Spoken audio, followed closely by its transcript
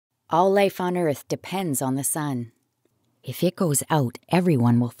All life on Earth depends on the sun. If it goes out,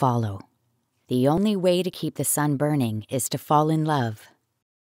 everyone will follow. The only way to keep the sun burning is to fall in love.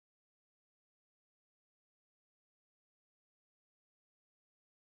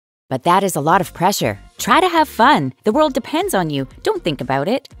 But that is a lot of pressure. Try to have fun. The world depends on you. Don't think about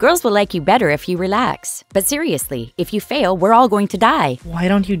it. Girls will like you better if you relax. But seriously, if you fail, we're all going to die. Why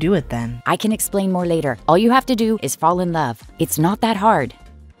don't you do it then? I can explain more later. All you have to do is fall in love. It's not that hard.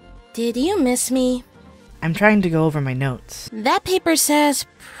 Did you miss me? I'm trying to go over my notes. That paper says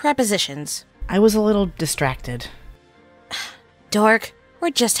prepositions. I was a little distracted. Dork,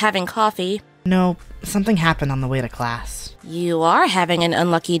 we're just having coffee. No, something happened on the way to class. You are having an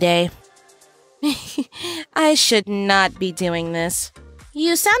unlucky day. I should not be doing this.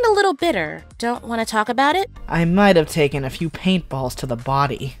 You sound a little bitter. Don't want to talk about it? I might have taken a few paintballs to the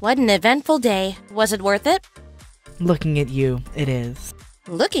body. What an eventful day. Was it worth it? Looking at you, it is.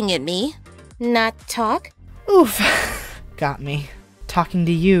 Looking at me? Not talk? Oof. Got me. Talking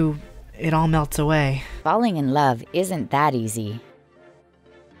to you, it all melts away. Falling in love isn't that easy.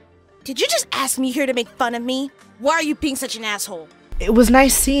 Did you just ask me here to make fun of me? Why are you being such an asshole? It was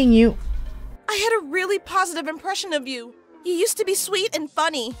nice seeing you. I had a really positive impression of you. You used to be sweet and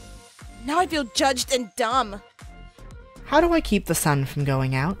funny. Now I feel judged and dumb. How do I keep the sun from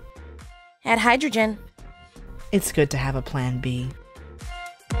going out? Add hydrogen. It's good to have a plan B.